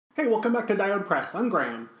Hey, welcome back to Diode Press. I'm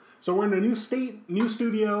Graham. So we're in a new state, new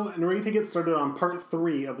studio, and ready to get started on part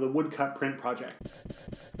 3 of the Woodcut print project.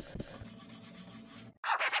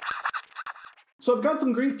 So I've got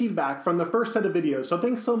some great feedback from the first set of videos, so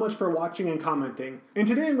thanks so much for watching and commenting. And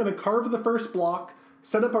today I'm going to carve the first block,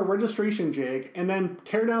 set up a registration jig, and then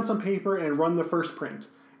tear down some paper and run the first print.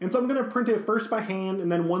 And so I'm going to print it first by hand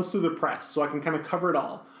and then once through the press, so I can kind of cover it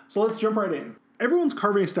all. So let's jump right in. Everyone's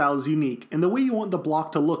carving style is unique, and the way you want the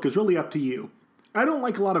block to look is really up to you. I don't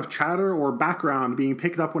like a lot of chatter or background being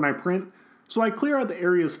picked up when I print, so I clear out the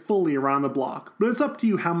areas fully around the block, but it's up to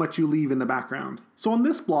you how much you leave in the background. So on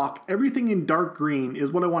this block, everything in dark green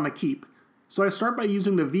is what I want to keep, so I start by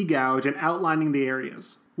using the V-gouge and outlining the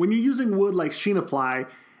areas. When you're using wood like sheen apply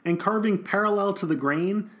and carving parallel to the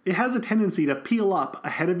grain, it has a tendency to peel up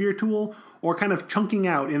ahead of your tool or kind of chunking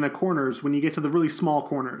out in the corners when you get to the really small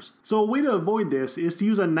corners. So a way to avoid this is to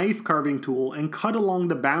use a knife carving tool and cut along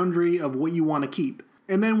the boundary of what you want to keep.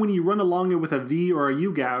 And then when you run along it with a V or a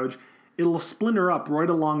U-gouge, it'll splinter up right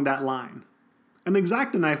along that line. An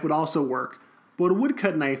X-Acto knife would also work, but a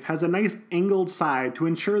woodcut knife has a nice angled side to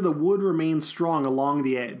ensure the wood remains strong along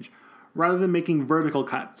the edge, rather than making vertical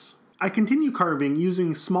cuts. I continue carving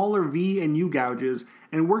using smaller V and U gouges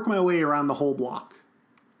and work my way around the whole block.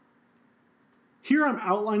 Here I'm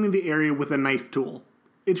outlining the area with a knife tool.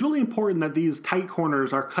 It's really important that these tight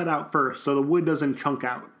corners are cut out first so the wood doesn't chunk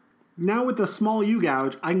out. Now with the small U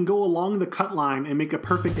gouge, I can go along the cut line and make a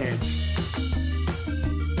perfect edge.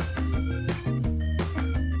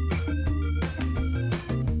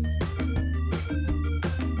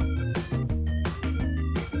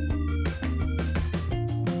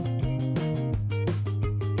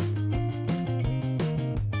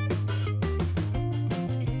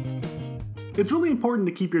 It's really important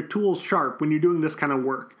to keep your tools sharp when you're doing this kind of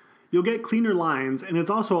work. You'll get cleaner lines, and it's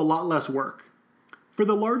also a lot less work. For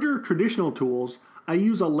the larger traditional tools, I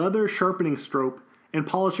use a leather sharpening strobe and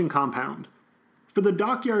polishing compound. For the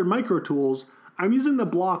dockyard micro tools, I'm using the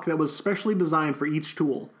block that was specially designed for each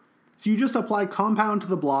tool. So you just apply compound to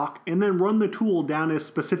the block and then run the tool down a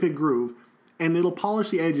specific groove, and it'll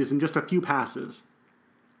polish the edges in just a few passes.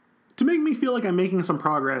 To make me feel like I'm making some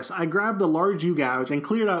progress, I grabbed the large U-gouge and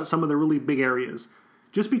cleared out some of the really big areas.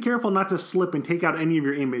 Just be careful not to slip and take out any of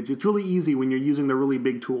your image. It's really easy when you're using the really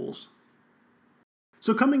big tools.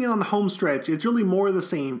 So coming in on the home stretch, it's really more of the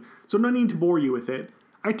same, so no need to bore you with it.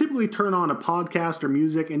 I typically turn on a podcast or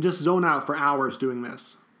music and just zone out for hours doing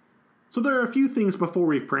this. So there are a few things before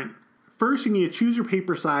we print. First, you need to choose your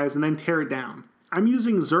paper size and then tear it down. I'm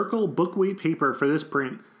using Zirkle bookweight paper for this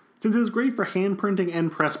print, since it's great for hand printing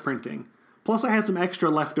and press printing. Plus I had some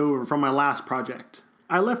extra left over from my last project.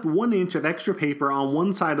 I left 1 inch of extra paper on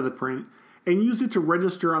one side of the print and used it to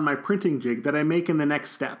register on my printing jig that I make in the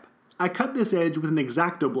next step. I cut this edge with an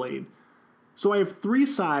X-Acto blade. So I have 3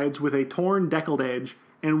 sides with a torn deckled edge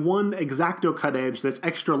and 1 X-Acto cut edge that's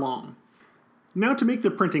extra long. Now to make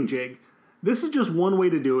the printing jig. This is just one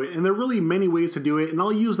way to do it, and there are really many ways to do it, and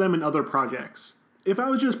I'll use them in other projects. If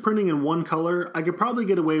I was just printing in one color, I could probably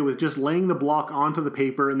get away with just laying the block onto the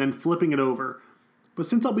paper and then flipping it over. But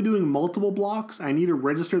since I'll be doing multiple blocks, I need to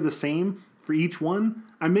register the same for each one,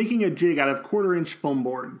 I'm making a jig out of 1/4 inch foam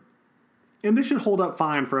board. And this should hold up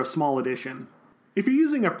fine for a small edition. If you're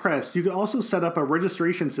using a press, you can also set up a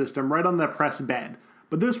registration system right on the press bed,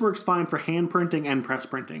 but this works fine for hand printing and press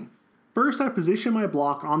printing. First, I position my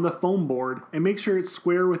block on the foam board and make sure it's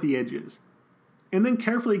square with the edges, and then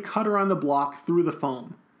carefully cut around the block through the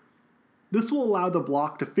foam. This will allow the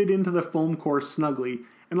block to fit into the foam core snugly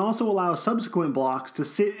and also allow subsequent blocks to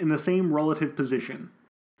sit in the same relative position.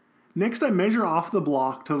 Next, I measure off the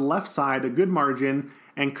block to the left side a good margin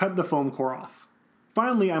and cut the foam core off.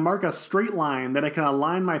 Finally, I mark a straight line that I can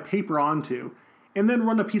align my paper onto and then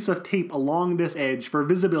run a piece of tape along this edge for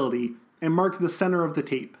visibility and mark the center of the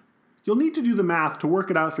tape. You'll need to do the math to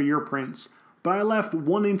work it out for your prints, but I left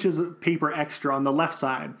 1 inch of paper extra on the left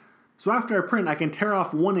side, so after I print I can tear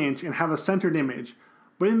off 1 inch and have a centered image,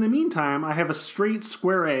 but in the meantime I have a straight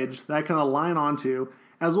square edge that I can align onto,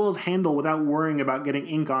 as well as handle without worrying about getting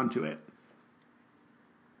ink onto it.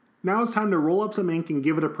 Now it's time to roll up some ink and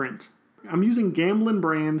give it a print. I'm using Gamblin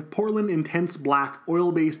brand Portland Intense Black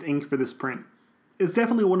oil-based ink for this print. It's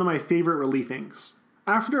definitely one of my favorite relief inks.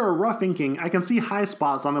 After a rough inking, I can see high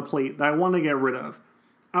spots on the plate that I want to get rid of.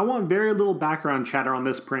 I want very little background chatter on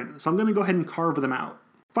this print, so I'm going to go ahead and carve them out.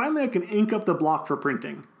 Finally, I can ink up the block for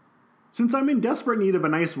printing. Since I'm in desperate need of a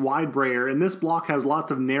nice wide brayer and this block has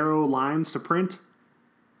lots of narrow lines to print,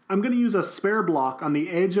 I'm going to use a spare block on the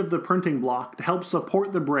edge of the printing block to help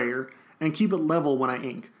support the brayer and keep it level when I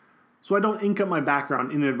ink, so I don't ink up my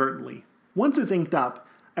background inadvertently. Once it's inked up,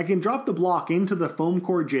 I can drop the block into the foam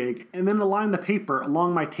core jig and then align the paper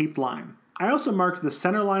along my taped line. I also marked the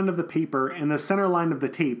center line of the paper and the center line of the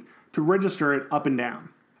tape to register it up and down.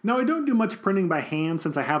 Now I don't do much printing by hand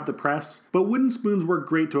since I have the press, but wooden spoons work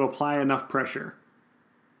great to apply enough pressure.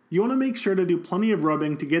 You want to make sure to do plenty of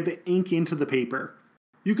rubbing to get the ink into the paper.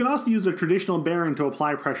 You can also use a traditional bearing to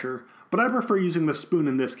apply pressure, but I prefer using the spoon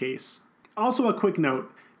in this case. Also a quick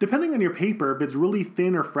note, depending on your paper, if it's really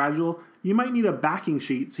thin or fragile, you might need a backing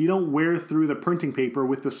sheet so you don't wear through the printing paper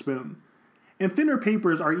with the spoon. And thinner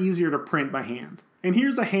papers are easier to print by hand. And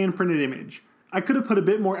here's a hand-printed image. I could have put a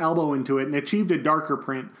bit more elbow into it and achieved a darker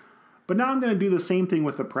print, but now I'm going to do the same thing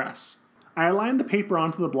with the press. I align the paper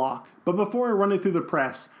onto the block, but before I run it through the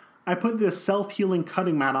press, I put this self-healing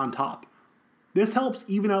cutting mat on top. This helps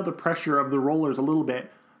even out the pressure of the rollers a little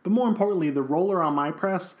bit, but more importantly, the roller on my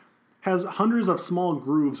press has hundreds of small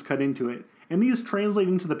grooves cut into it, and these translate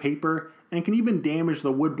into the paper and can even damage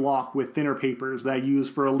the wood block with thinner papers that I use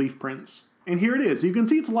for leaf prints. And here it is. You can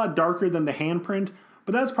see it's a lot darker than the hand print,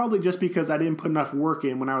 but that's probably just because I didn't put enough work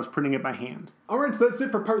in when I was printing it by hand. Alright, so that's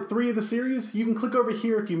it for part 3 of the series. You can click over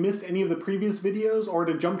here if you missed any of the previous videos or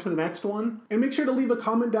to jump to the next one. And make sure to leave a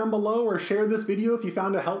comment down below or share this video if you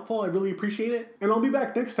found it helpful. I really appreciate it. And I'll be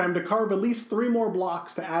back next time to carve at least 3 more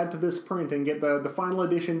blocks to add to this print and get the final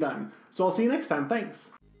edition done. So I'll see you next time.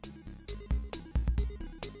 Thanks!